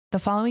The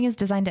following is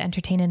designed to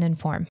entertain and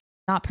inform,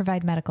 not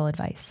provide medical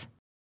advice.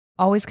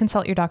 Always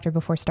consult your doctor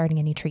before starting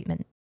any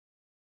treatment.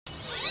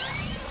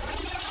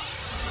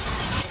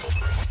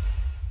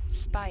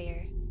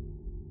 Spire.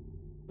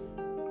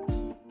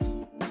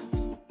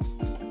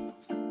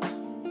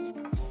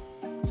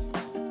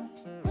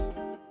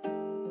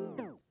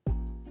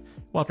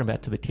 Welcome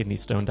back to the Kidney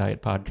Stone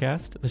Diet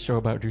Podcast, the show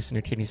about reducing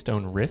your kidney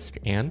stone risk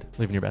and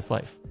living your best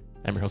life.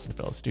 I'm your host and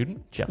fellow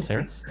student, Jeff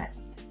Saris.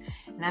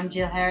 And I'm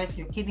Jill Harris,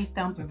 your kidney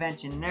stone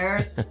prevention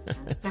nurse.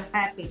 I'm so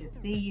happy to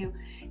see you.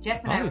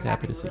 Jeff and I were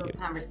having a little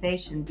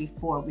conversation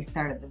before we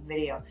started the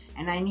video,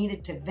 and I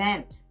needed to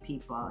vent,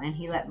 people, and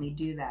he let me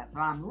do that. So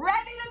I'm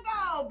ready to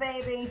go,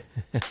 baby.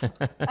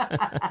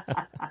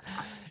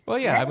 Well,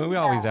 yeah, I mean, we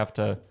always have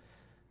to,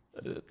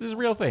 there's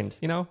real things,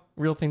 you know,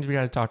 real things we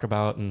got to talk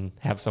about and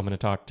have someone to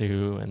talk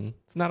to, and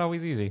it's not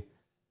always easy.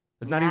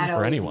 It's not easy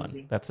for anyone.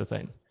 Easy. That's the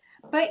thing.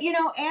 But, you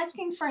know,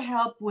 asking for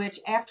help, which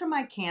after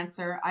my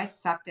cancer, I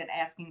sucked at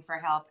asking for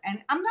help. And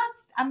I'm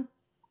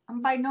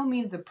by no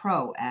means a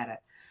pro at it.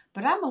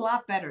 But I'm a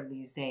lot better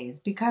these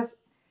days because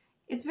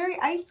it's very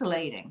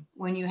isolating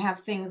when you have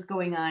things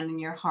going on in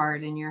your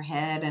heart, in your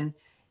head, and,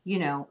 you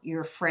know,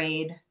 you're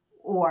afraid.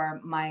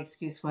 Or my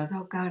excuse was,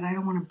 oh, God, I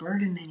don't want to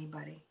burden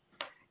anybody.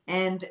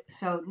 And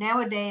so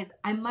nowadays,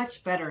 I'm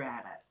much better at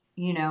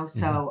it, you know.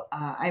 So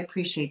I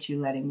appreciate you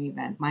letting me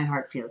vent. My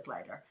heart feels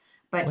lighter.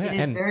 But it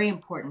is very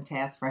important to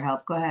ask for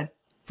help. Go ahead.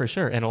 For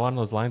sure. And along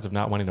those lines of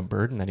not wanting to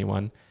burden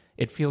anyone,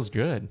 it feels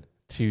good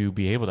to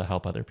be able to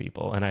help other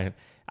people. And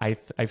I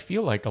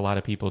feel like a lot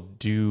of people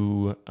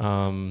do,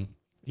 it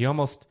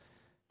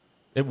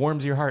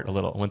warms your heart a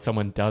little when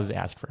someone does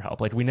ask for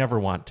help. Like we never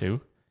want to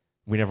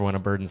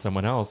burden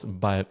someone else.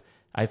 But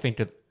I think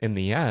that in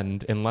the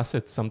end, unless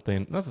it's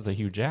a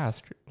huge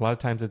ask, a lot of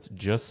times it's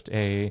just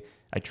I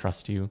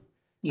trust you.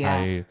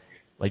 Yeah.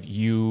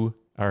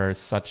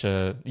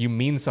 You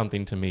mean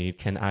something to me.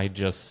 Can I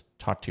just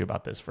talk to you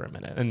about this for a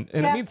minute? And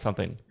it means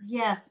something.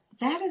 Yes,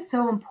 that is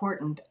so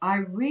important. I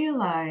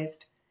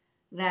realized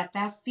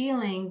that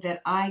feeling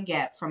that I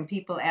get from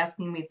people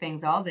asking me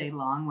things all day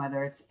long,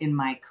 whether it's in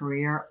my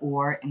career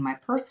or in my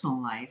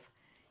personal life,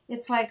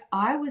 it's like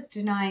I was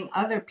denying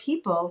other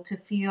people to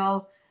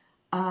feel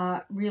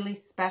really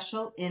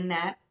special in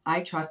that I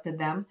trusted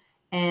them.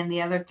 And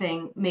the other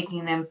thing,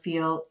 making them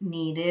feel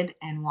needed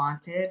and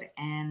wanted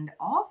and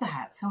all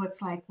that. So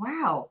it's like,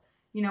 wow,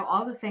 you know,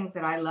 all the things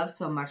that I love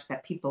so much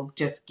that people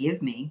just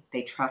give me,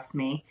 they trust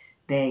me,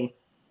 they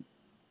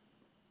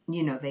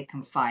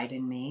confide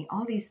in me,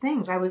 all these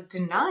things I was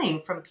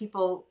denying from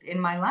people in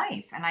my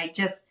life. And I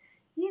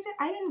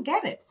didn't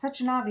get it.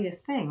 Such an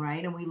obvious thing,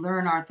 right? And we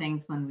learn our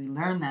things when we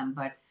learn them.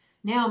 But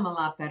now I'm a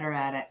lot better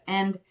at it.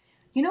 And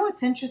you know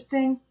what's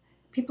interesting?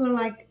 People are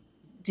like,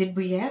 did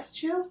we ask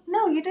Jill?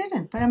 No, you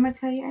didn't, but I'm going to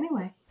tell you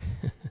anyway.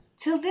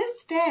 Till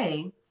this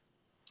day,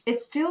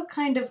 it's still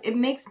it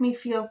makes me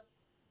feel,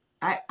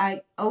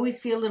 I always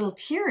feel a little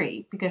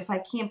teary because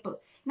not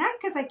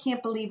because I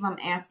can't believe I'm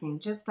asking,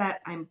 just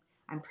that I'm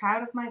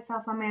proud of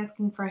myself. I'm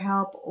asking for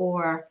help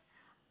or,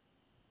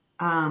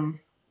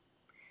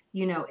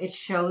 it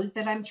shows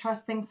that I'm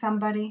trusting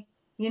somebody,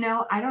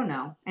 I don't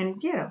know. And,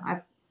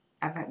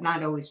 I've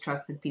not always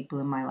trusted people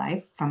in my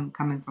life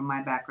coming from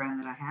my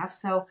background that I have.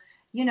 So,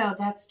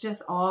 that's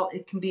just all.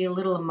 It can be a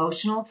little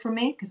emotional for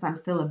me because I'm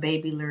still a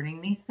baby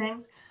learning these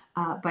things.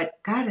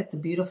 But God, it's a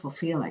beautiful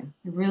feeling.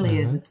 It really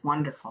is. It's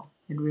wonderful.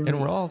 It really is. And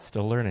we're all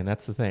still learning.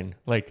 That's the thing.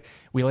 Like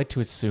we like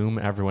to assume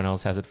everyone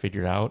else has it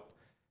figured out,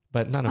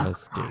 but none of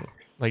us do.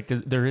 Like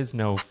there is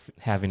no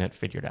having it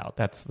figured out.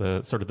 That's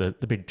the sort of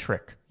the big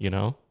trick,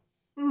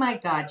 My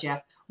God,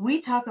 Jeff,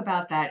 we talk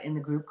about that in the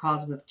group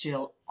calls with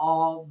Jill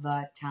all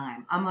the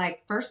time. I'm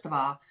like, first of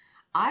all,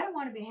 I don't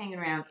want to be hanging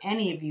around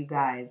any of you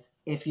guys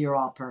if you're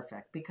all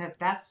perfect because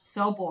that's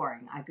so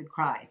boring. I could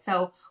cry.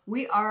 So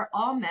we are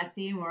all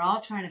messy and we're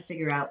all trying to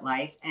figure out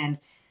life. And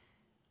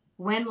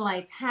when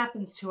life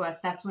happens to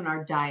us, that's when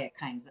our diet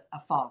kind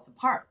of falls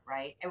apart,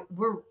 right?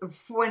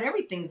 When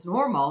everything's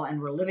normal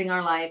and we're living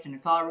our life and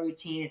it's all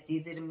routine, it's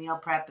easy to meal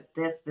prep,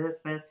 this.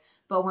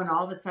 But when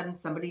all of a sudden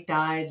somebody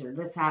dies or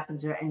this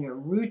happens and your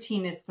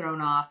routine is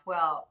thrown off,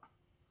 well,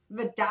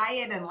 the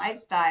diet and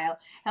lifestyle,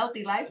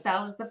 healthy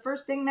lifestyle is the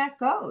first thing that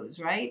goes,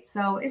 right?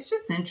 So it's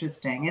just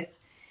interesting.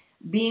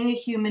 Being a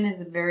human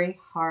is a very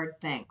hard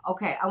thing.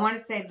 Okay, I want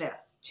to say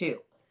this too.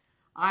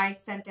 I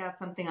sent out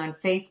something on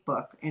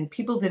Facebook and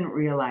people didn't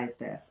realize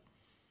this.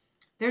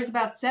 There's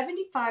about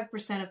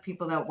 75% of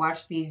people that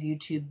watch these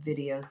YouTube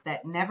videos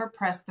that never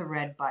press the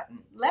red button.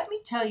 Let me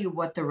tell you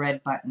what the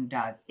red button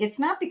does. It's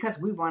not because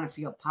we want to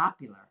feel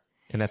popular.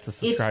 And that's the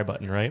subscribe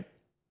button, right?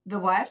 The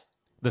what?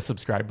 The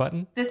subscribe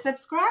button? The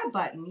subscribe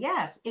button,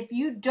 yes. If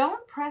you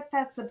don't press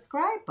that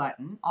subscribe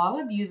button, all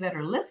of you that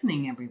are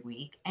listening every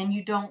week, and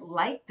you don't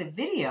like the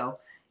video,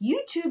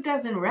 YouTube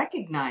doesn't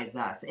recognize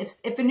us.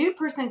 If a new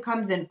person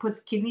comes and puts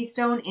kidney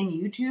stone in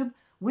YouTube,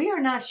 we are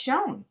not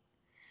shown.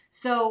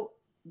 So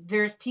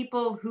there's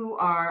people who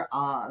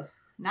are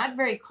not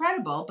very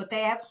credible, but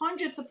they have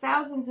hundreds of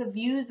thousands of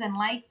views and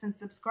likes and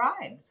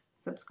subscribes.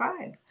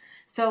 subscribes.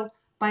 So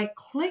by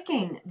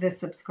clicking the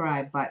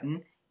subscribe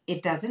button,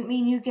 it doesn't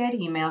mean you get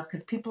emails,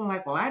 because people are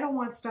like, well, I don't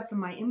want stuff in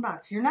my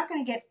inbox. You're not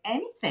going to get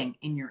anything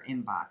in your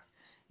inbox.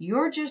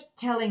 You're just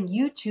telling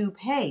YouTube,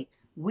 hey,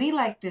 we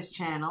like this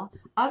channel.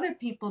 Other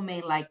people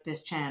may like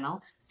this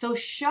channel. So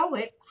show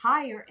it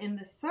higher in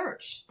the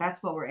search.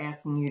 That's what we're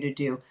asking you to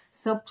do.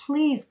 So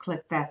please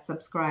click that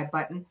subscribe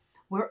button.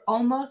 We're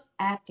almost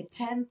at the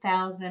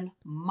 10,000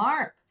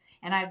 mark.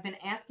 And I've been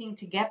asking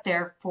to get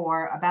there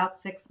for about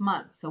 6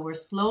 months. So we're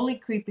slowly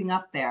creeping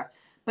up there.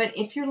 But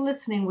if you're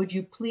listening, would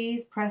you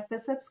please press the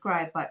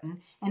subscribe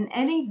button, and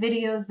any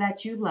videos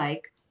that you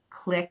like,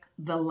 click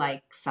the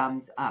like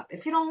thumbs up.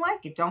 If you don't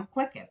like it, don't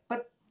click it.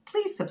 But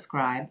please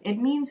subscribe. It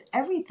means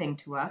everything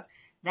to us.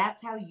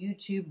 That's how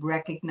YouTube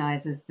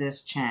recognizes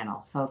this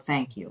channel. So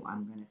thank you.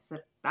 I'm going to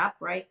stop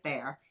right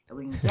there, and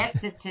we can get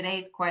to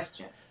today's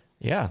question.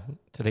 Yeah,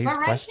 today's But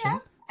right, question.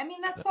 Jeff? I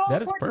mean, that's so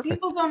That is important. perfect.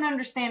 People don't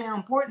understand how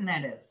important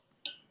that is.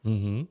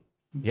 Mm-hmm.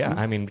 Yeah,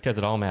 I mean, because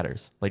it all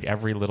matters. Like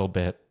every little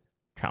bit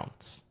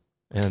counts.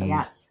 And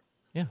Yes.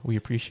 yeah, we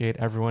appreciate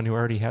everyone who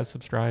already has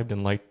subscribed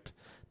and liked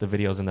the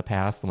videos in the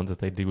past, the ones that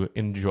they do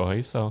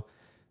enjoy. So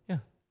yeah,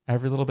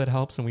 every little bit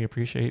helps, and we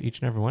appreciate each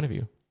and every one of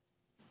you.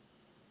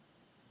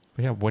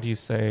 But yeah, what do you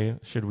say?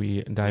 Should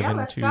we dive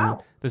let's into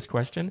go. this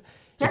question?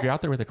 Sure. If you're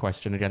out there with a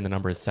question, again, the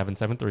number is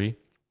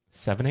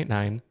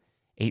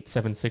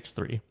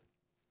 773-789-8763.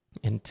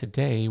 And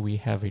today we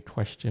have a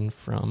question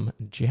from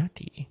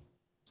Jackie.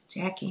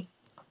 Jackie.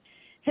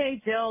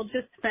 Hey, Jill,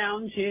 just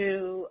found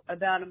you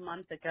about a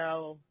month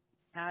ago.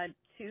 Had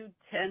 2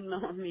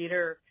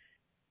 10-millimeter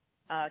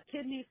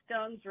kidney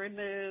stones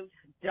removed.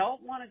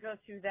 Don't want to go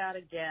through that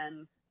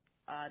again.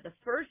 The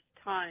first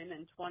time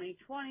in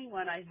 2020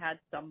 when I had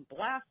some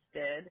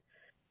blasted,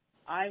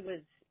 I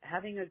was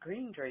having a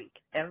green drink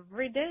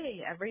every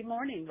day, every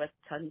morning with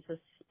tons of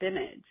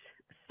spinach.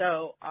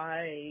 So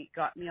I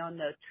got me on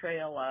the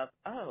trail of,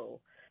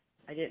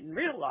 I didn't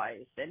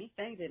realize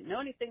anything, didn't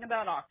know anything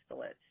about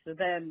oxalates. So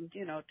then,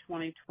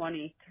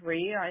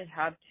 2023, I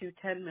have 2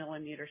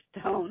 10-millimeter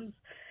stones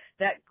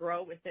that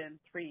grow within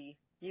 3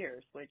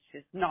 years, which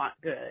is not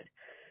good.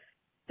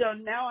 So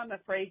now I'm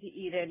afraid to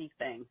eat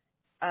anything.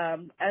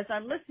 As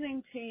I'm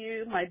listening to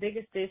you, my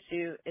biggest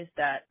issue is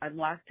that I'm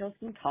lactose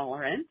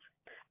intolerant.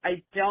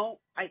 I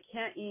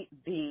can't eat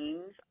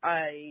beans,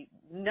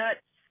 nuts.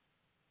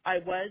 I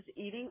was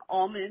eating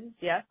almonds,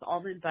 yes,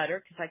 almond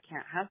butter, because I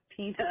can't have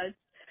peanuts.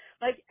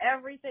 Like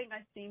everything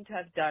I seem to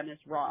have done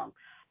is wrong.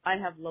 I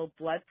have low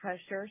blood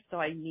pressure, so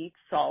I need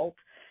salt,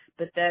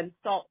 but then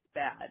salt's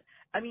bad.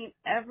 I mean,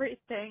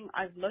 everything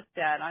I've looked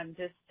at, I'm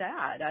just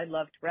sad. I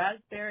loved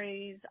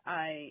raspberries.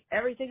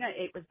 Everything I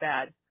ate was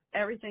bad.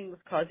 Everything was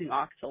causing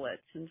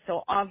oxalates. And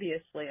so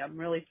obviously I'm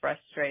really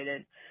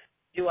frustrated.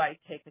 Do I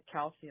take a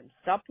calcium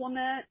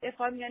supplement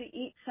if I'm going to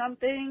eat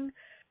something?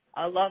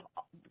 I love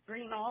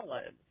green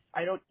olives.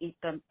 I don't eat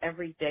them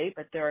every day,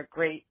 but they're a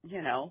great,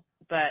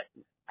 but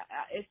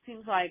it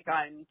seems like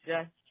I'm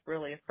just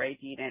really afraid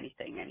to eat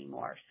anything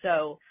anymore.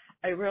 So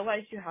I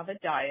realize you have a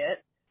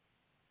diet,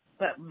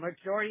 but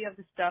majority of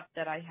the stuff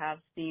that I have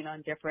seen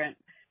on different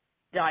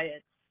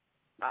diets,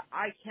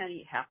 I can't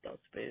eat half those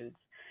foods.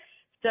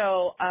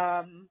 So,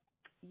 I'm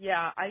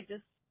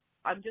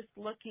just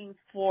looking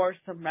for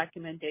some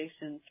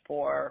recommendations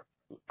for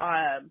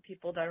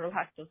people that are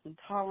lactose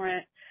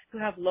intolerant, who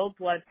have low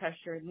blood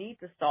pressure, need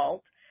the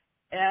salt,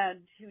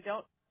 and who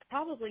don't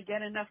probably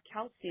get enough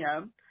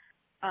calcium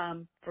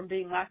from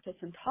being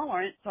lactose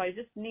intolerant. So I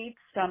just need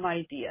some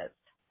ideas.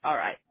 All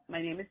right.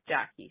 My name is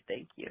Jackie.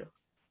 Thank you.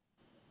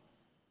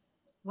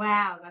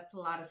 Wow, that's a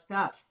lot of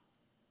stuff.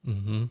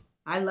 Mm-hmm.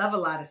 I love a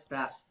lot of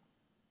stuff.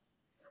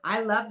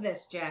 I love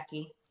this,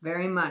 Jackie,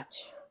 very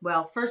much.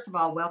 Well, first of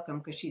all, welcome,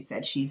 because she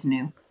said she's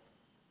new.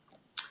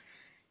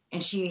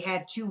 And she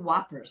had 2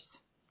 whoppers,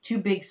 2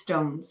 big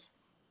stones.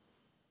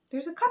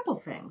 There's a couple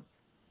things.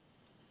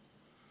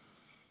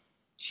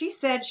 She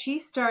said she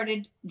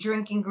started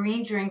drinking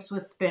green drinks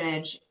with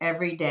spinach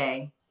every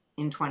day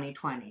in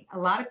 2020. A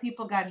lot of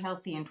people got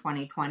healthy in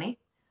 2020.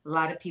 A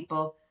lot of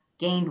people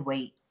gained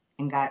weight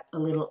and got a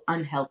little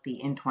unhealthy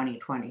in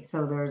 2020.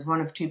 So there was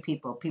one of 2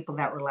 people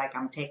that were like,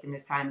 I'm taking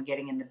this time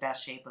getting in the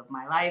best shape of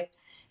my life.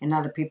 And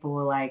other people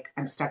were like,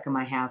 I'm stuck in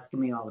my house,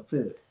 give me all the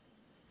food.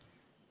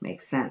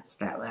 Makes sense,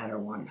 that latter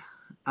one.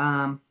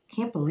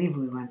 Can't believe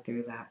we went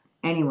through that.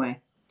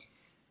 Anyway,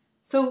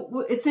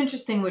 so it's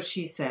interesting what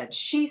she said.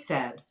 She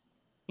said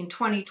in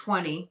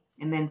 2020,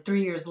 and then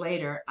 3 years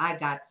later, I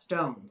got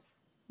stones.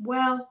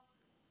 Well,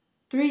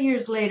 3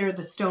 years later,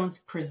 the stones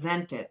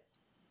presented.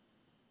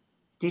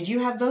 Did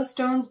you have those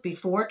stones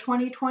before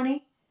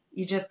 2020?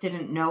 You just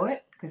didn't know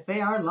it? Because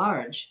they are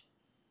large.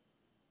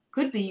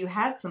 Could be you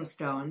had some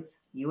stones.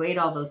 You ate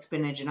all those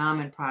spinach and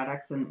almond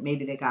products, and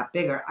maybe they got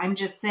bigger. I'm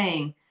just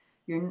saying,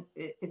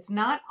 it's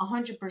not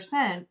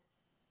 100%.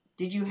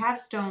 Did you have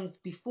stones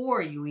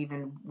before you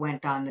even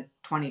went on the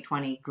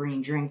 2020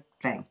 green drink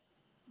thing?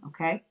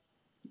 Okay?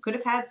 You could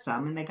have had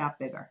some, and they got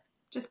bigger.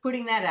 Just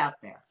putting that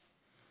out there.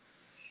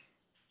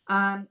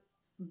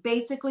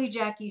 basically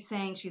Jackie's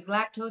saying she's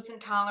lactose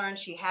intolerant.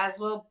 She has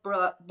low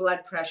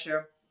blood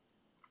pressure.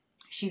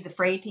 She's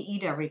afraid to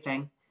eat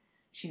everything.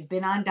 She's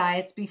been on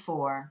diets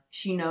before.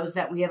 She knows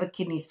that we have a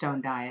kidney stone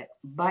diet.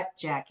 But,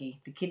 Jackie,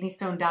 the kidney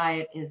stone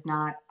diet is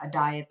not a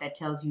diet that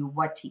tells you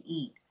what to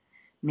eat.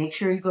 Make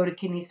sure you go to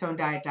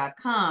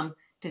kidneystonediet.com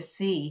to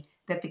see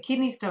that the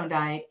kidney stone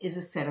diet is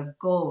a set of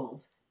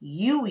goals.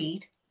 You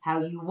eat how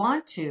you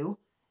want to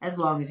as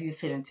long as you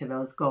fit into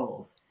those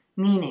goals.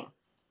 Meaning,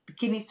 the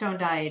kidney stone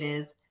diet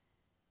is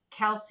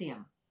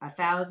calcium,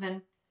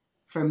 1,000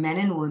 for men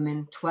and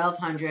women,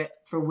 1,200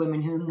 for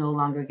women who no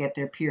longer get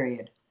their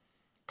period.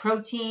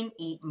 Protein,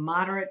 eat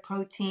moderate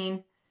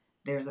protein.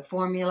 There's a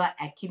formula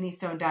at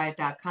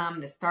kidneystonediet.com.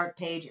 The start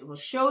page, it will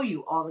show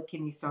you all the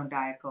kidney stone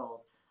diet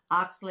goals.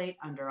 Oxalate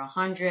under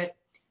 100.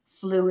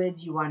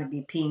 Fluids, you want to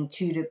be peeing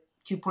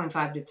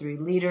 2.5 to 3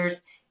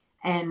 liters.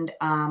 And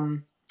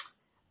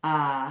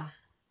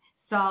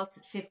salt,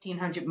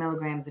 1,500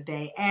 milligrams a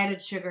day.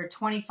 Added sugar,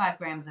 25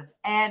 grams of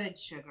added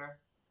sugar.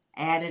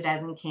 Added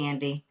as in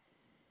candy.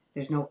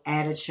 There's no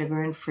added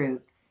sugar in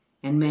fruit.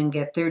 And men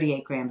get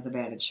 38 grams of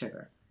added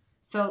sugar.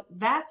 So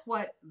that's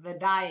what the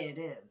diet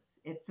is.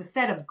 It's a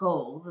set of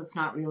goals. It's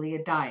not really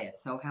a diet.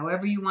 So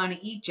however you want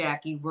to eat,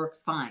 Jackie,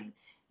 works fine.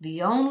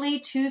 The only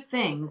 2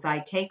 things I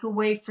take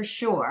away for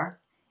sure,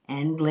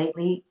 and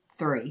lately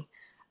 3,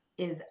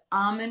 is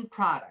almond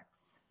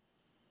products,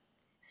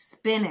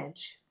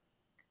 spinach,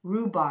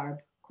 rhubarb.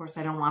 Of course,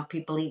 I don't want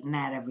people eating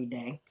that every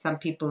day. Some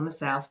people in the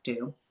South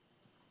do.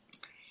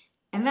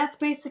 And that's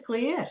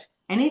basically it.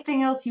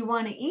 Anything else you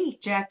want to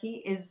eat,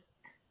 Jackie, is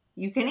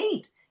you can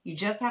eat. You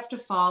just have to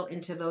fall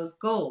into those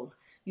goals.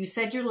 You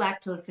said you're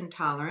lactose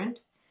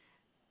intolerant.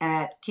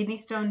 At Kidney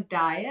Stone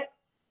Diet,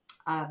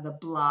 the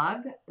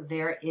blog,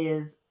 there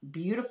is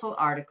beautiful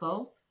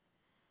articles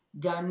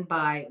written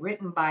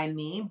by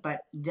me,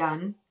 but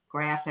done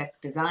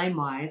graphic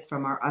design-wise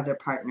from our other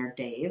partner,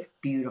 Dave.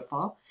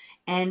 Beautiful.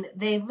 And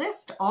they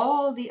list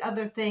all the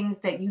other things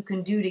that you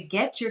can do to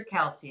get your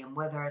calcium,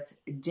 whether it's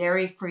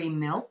dairy-free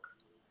milk,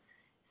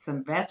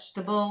 some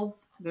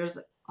vegetables. There's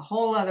a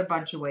whole other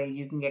bunch of ways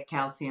you can get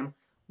calcium.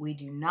 We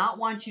do not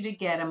want you to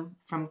get them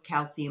from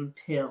calcium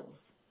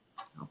pills.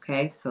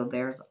 Okay, so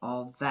there's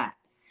all that.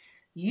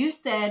 You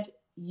said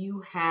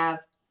you have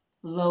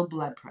low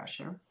blood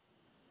pressure,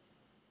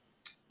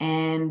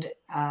 and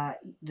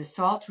the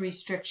salt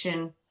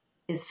restriction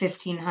is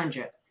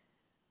 1,500.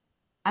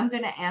 I'm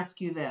going to ask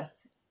you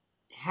this.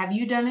 Have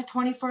you done a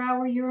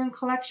 24-hour urine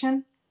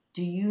collection?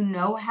 Do you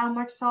know how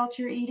much salt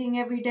you're eating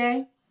every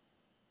day?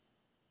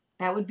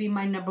 That would be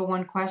my number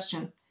 1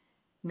 question.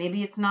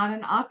 Maybe it's not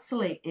an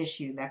oxalate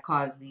issue that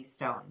caused these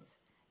stones.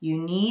 You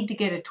need to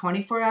get a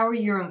 24-hour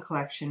urine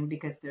collection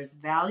because there's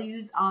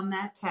values on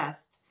that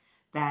test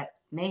that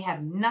may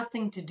have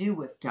nothing to do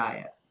with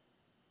diet.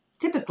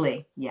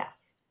 Typically,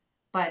 yes.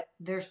 But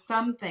there's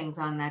some things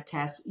on that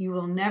test you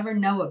will never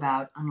know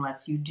about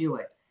unless you do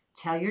it.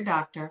 Tell your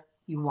doctor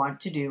you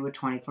want to do a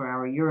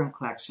 24-hour urine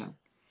collection.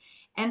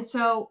 And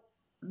so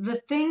the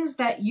things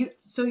that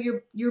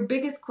your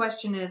biggest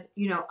question is,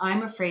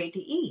 I'm afraid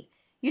to eat.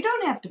 You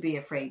don't have to be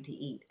afraid to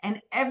eat. And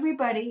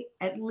everybody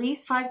at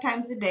least 5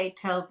 times a day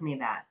tells me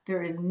that.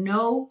 There is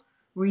no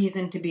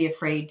reason to be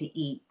afraid to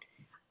eat.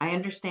 I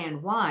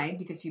understand why,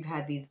 because you've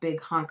had these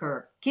big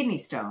honker kidney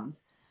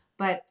stones,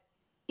 but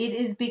it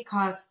is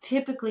because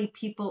typically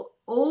people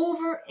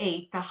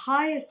overate the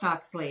highest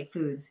oxalate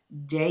foods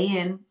day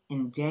in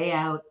and day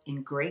out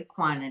in great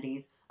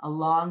quantities,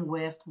 along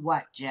with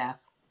what, Jeff?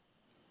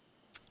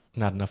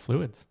 Not enough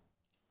fluids.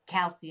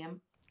 Calcium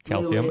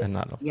Calcium and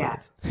not enough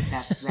yes, fluids.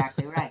 That's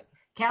exactly right.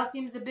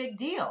 Calcium is a big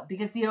deal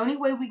because the only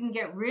way we can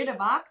get rid of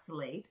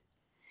oxalate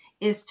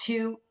is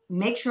to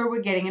make sure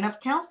we're getting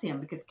enough calcium,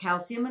 because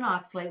calcium and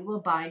oxalate will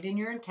bind in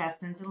your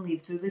intestines and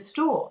leave through the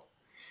stool.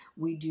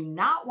 We do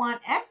not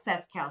want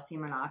excess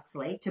calcium and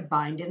oxalate to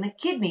bind in the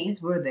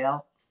kidneys where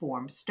they'll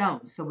form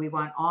stones. So we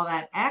want all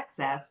that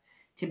excess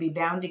to be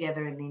bound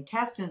together in the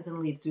intestines and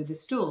leave through the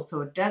stool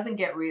so it doesn't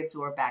get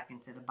reabsorbed back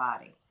into the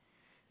body.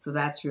 So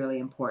that's really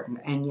important.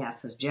 And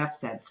yes, as Jeff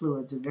said,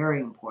 fluids are very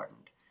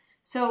important.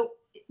 So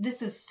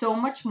this is so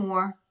much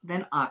more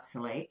than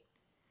oxalate.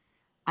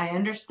 I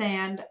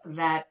understand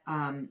that,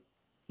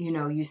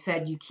 you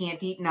said you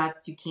can't eat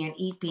nuts, you can't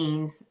eat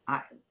beans.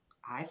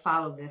 I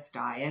follow this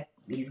diet,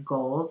 these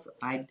goals.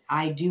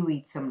 I do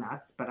eat some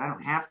nuts, but I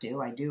don't have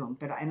to. I do them.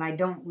 And I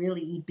don't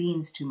really eat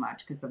beans too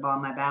much because of all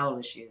my bowel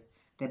issues.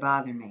 They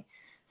bother me.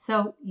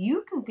 So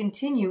you can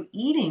continue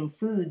eating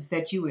foods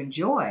that you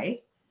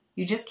enjoy.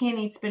 You just can't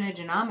eat spinach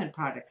and almond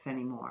products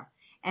anymore.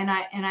 And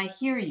I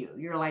hear you.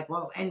 You're like,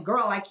 well, and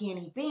girl, I can't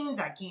eat beans.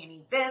 I can't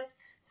eat this.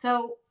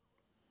 So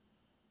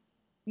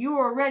you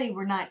already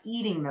were not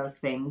eating those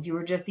things. You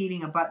were just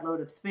eating a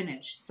buttload of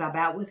spinach. Sub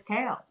out with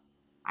kale.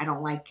 I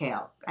don't like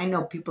kale. I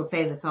know people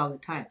say this all the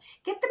time.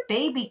 Get the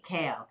baby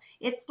kale.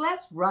 It's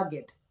less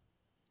rugged.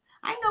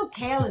 I know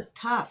kale is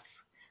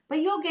tough, but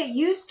you'll get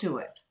used to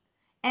it.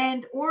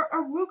 Or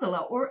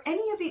arugula or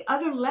any of the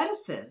other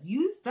lettuces.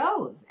 Use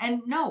those.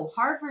 And no,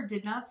 Harvard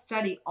did not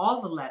study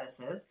all the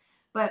lettuces,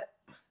 But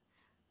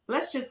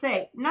let's just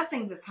say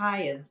nothing's as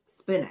high as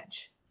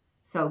spinach.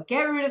 So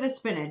get rid of the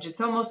spinach.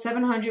 It's almost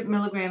 700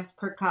 milligrams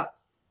per cup.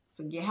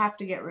 So you have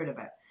to get rid of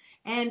it.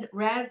 And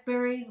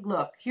raspberries,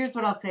 look, here's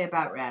what I'll say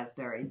about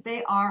raspberries.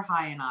 They are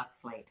high in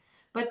oxalate.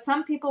 But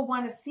some people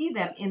want to see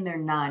them in their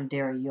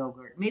non-dairy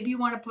yogurt. Maybe you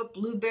want to put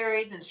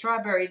blueberries and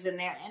strawberries in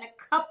there and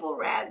a couple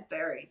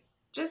raspberries,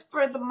 just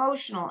for the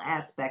emotional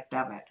aspect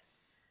of it.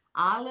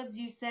 Olives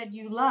you said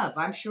you love.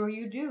 I'm sure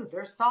you do.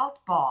 They're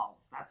salt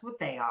balls. That's what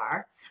they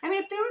are. I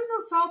mean, if there was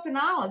no salt in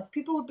olives,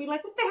 people would be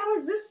like, what the hell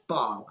is this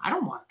ball? I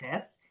don't want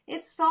this.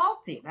 It's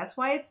salty. That's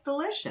why it's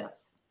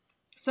delicious.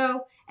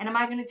 So, and am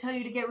I going to tell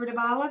you to get rid of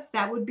olives?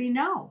 That would be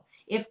no.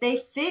 If they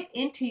fit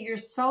into your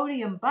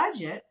sodium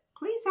budget,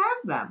 please have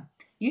them.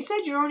 You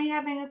said you're only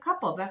having a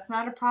couple. That's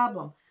not a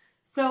problem.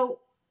 So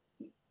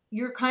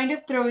you're kind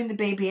of throwing the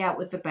baby out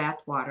with the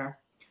bathwater.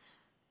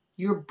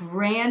 You're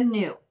brand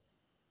new.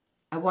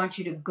 I want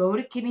you to go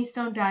to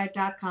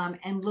kidneystonediet.com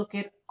and look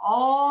at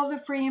all the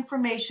free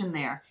information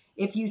there.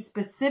 If you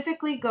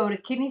specifically go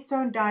to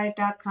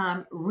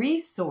kidneystonediet.com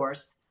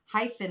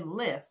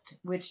resource-list,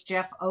 which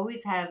Jeff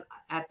always has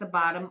at the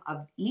bottom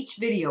of each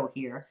video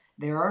here,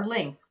 there are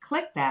links.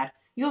 Click that.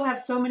 You'll have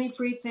so many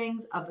free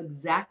things of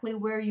exactly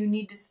where you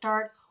need to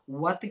start,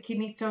 what the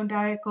Kidney Stone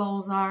Diet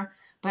goals are.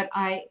 But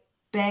I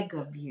beg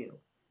of you,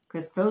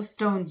 because those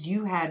stones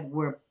you had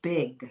were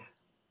big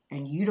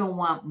and you don't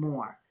want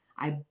more.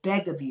 I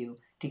beg of you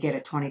to get a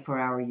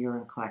 24-hour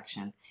urine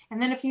collection.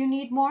 And then if you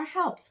need more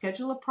help,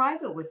 schedule a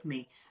private with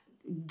me.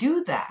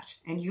 Do that,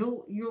 and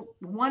you'll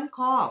one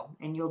call,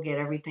 and you'll get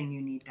everything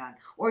you need done.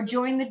 Or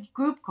join the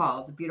group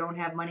calls if you don't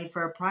have money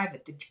for a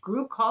private. The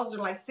group calls are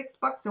like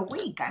 $6 a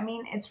week. I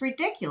mean, it's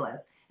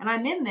ridiculous. And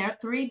I'm in there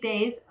 3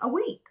 days a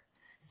week.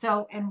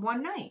 So, and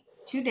one night,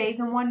 2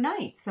 days and one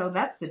night. So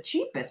that's the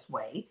cheapest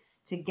way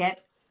to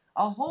get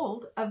a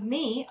hold of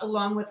me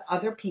along with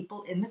other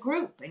people in the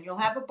group. And you'll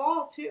have a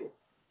ball too.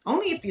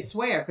 Only if you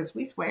swear, because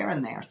we swear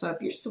in there. So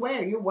if you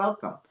swear, you're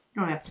welcome.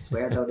 You don't have to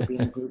swear, though, to be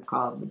in a group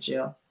call with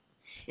Jill.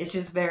 It's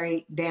just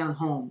very down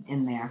home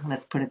in there.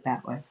 Let's put it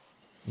that way.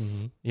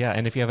 Mm-hmm. Yeah.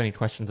 And if you have any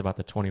questions about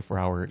the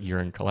 24-hour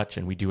urine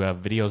collection, we do have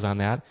videos on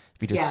that.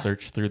 If you just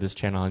search through this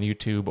channel on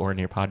YouTube or in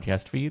your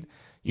podcast feed,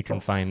 you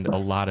can find a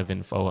lot of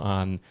info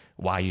on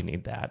why you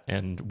need that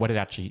and what it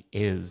actually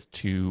is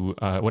to,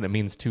 what it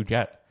means to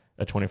get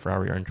a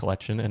 24-hour urine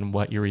collection and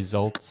what your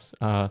results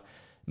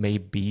may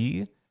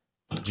be.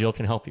 Jill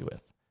can help you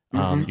with.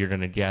 You're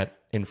going to get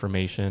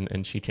information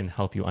and she can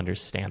help you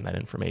understand that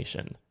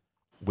information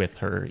with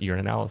her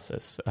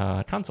urinalysis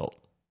consult.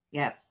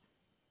 Yes,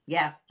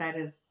 that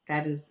is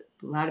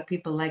a lot of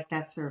people like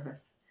that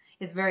service.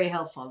 It's very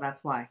helpful.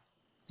 That's why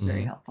it's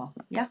very helpful.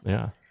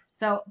 Yeah.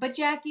 So, but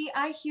Jackie,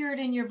 I hear it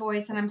in your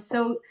voice, and I'm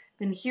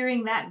been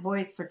hearing that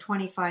voice for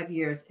 25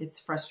 years.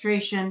 It's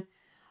frustration.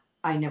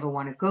 I never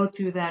want to go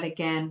through that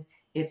again.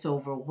 It's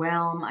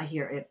overwhelm. I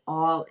hear it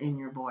all in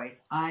your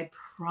voice. I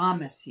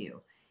promise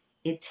you.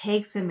 It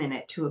takes a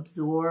minute to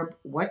absorb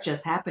what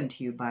just happened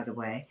to you, by the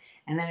way,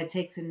 and then it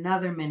takes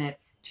another minute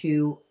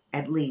to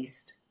at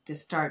least to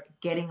start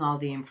getting all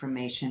the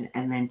information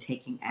and then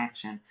taking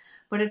action.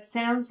 But it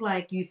sounds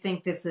like you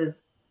think this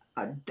is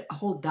a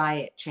whole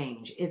diet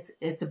change.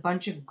 It's a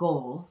bunch of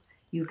goals.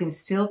 You can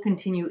still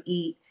continue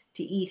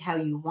to eat how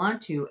you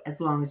want to as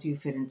long as you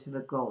fit into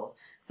the goals.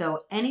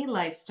 So any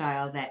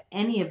lifestyle that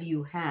any of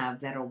you have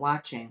that are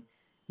watching,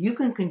 you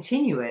can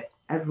continue it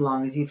as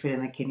long as you fit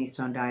in the Kidney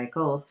Stone Diet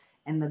goals.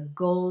 And the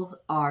goals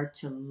are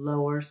to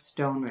lower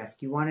stone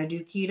risk. You want to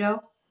do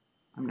keto?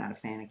 I'm not a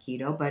fan of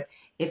keto, but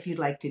if you'd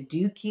like to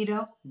do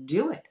keto,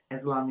 do it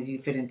as long as you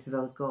fit into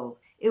those goals.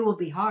 It will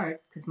be hard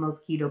because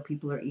most keto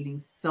people are eating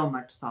so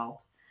much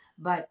salt.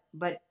 But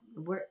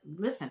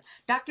listen,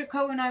 Dr.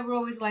 Coe and I were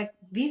always like,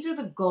 these are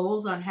the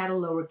goals on how to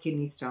lower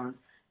kidney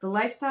stones. The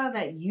lifestyle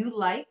that you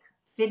like,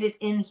 fit it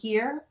in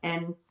here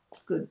and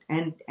good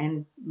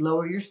and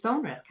lower your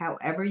stone risk,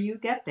 however you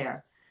get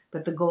there.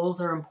 But the goals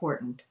are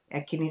important.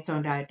 At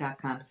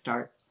kidneystonediet.com,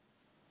 start.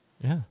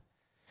 Yeah.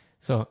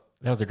 So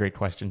that was a great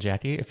question,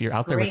 Jackie. If you're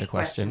out there with a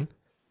question,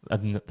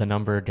 the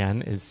number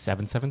again is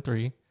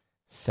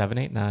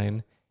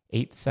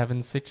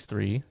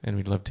 773-789-8763. And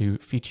we'd love to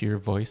feature your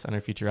voice on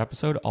a future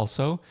episode.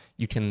 Also,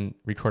 you can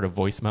record a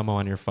voice memo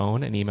on your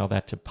phone and email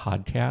that to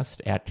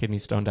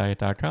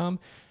podcast@kidneystonediet.com.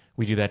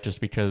 We do that just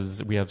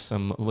because we have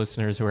some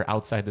listeners who are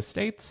outside the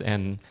States,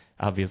 and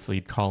obviously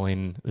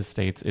calling the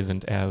States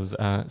isn't as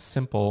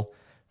simple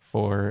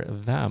for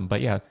them.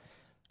 But yeah,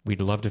 we'd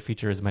love to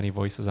feature as many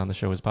voices on the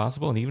show as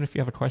possible. And even if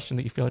you have a question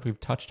that you feel like we've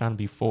touched on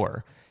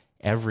before,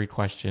 every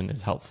question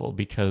is helpful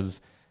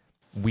because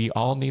we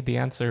all need the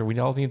answer. We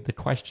all need the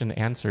question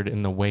answered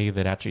in the way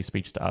that actually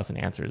speaks to us and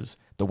answers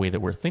the way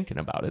that we're thinking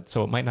about it.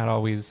 So it might not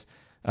always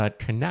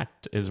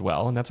connect as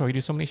well. And that's why we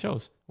do so many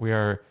shows. We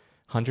are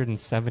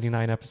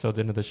 179 episodes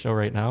into the show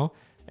right now,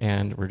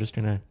 and we're just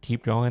going to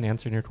keep going,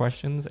 answering your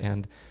questions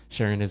and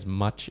sharing as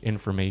much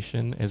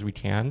information as we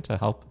can to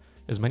help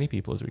as many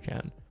people as we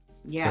can.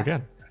 Yes. So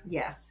again,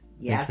 yes.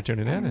 Thanks for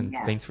tuning in, and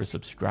thanks for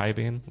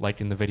subscribing,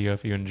 liking the video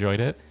if you enjoyed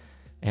it.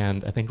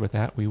 And I think with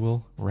that, we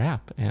will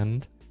wrap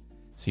and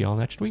see you all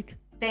next week.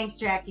 Thanks,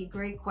 Jackie.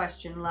 Great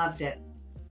question. Loved it.